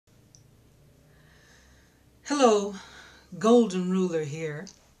Hello, Golden Ruler here.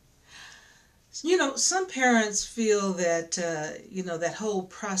 Some parents feel that, that whole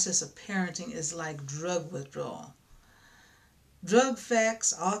process of parenting is like drug withdrawal. Drug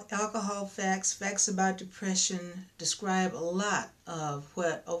facts, alcohol facts, facts about depression describe a lot of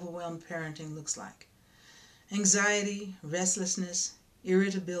what overwhelmed parenting looks like. Anxiety, restlessness,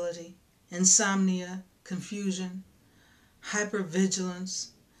 irritability, insomnia, confusion,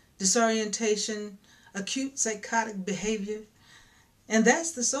 hyper-vigilance, disorientation, acute psychotic behavior, and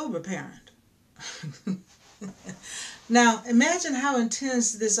that's the sober parent. Now, imagine how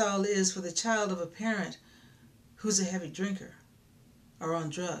intense this all is for the child of a parent who's a heavy drinker or on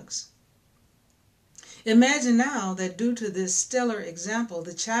drugs. Imagine now that due to this stellar example,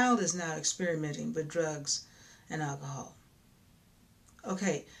 the child is now experimenting with drugs and alcohol.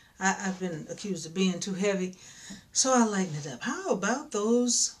 Okay, I've been accused of being too heavy, so I'll lighten it up. How about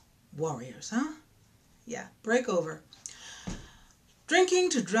those warriors, huh? Yeah, break over. Drinking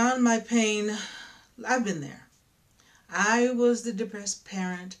to drown my pain, I've been there. I was the depressed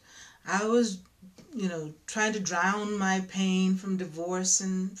parent. I was, trying to drown my pain from divorce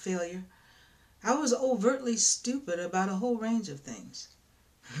and failure. I was overtly stupid about a whole range of things.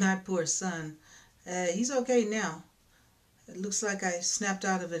 My poor son, he's okay now. It looks like I snapped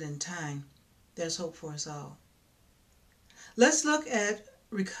out of it in time. There's hope for us all. Let's look at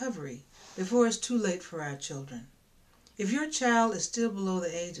recovery before it's too late for our children. If your child is still below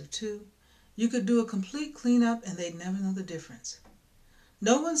the age of 2, you could do a complete cleanup and they'd never know the difference.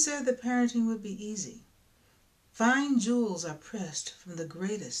 No one said that parenting would be easy. Fine jewels are pressed from the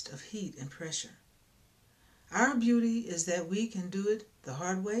greatest of heat and pressure. Our beauty is that we can do it the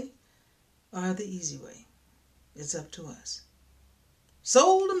hard way or the easy way. It's up to us.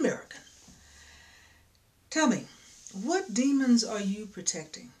 Sold American. Tell me, what demons are you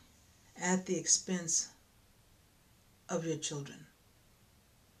protecting at the expense of your children?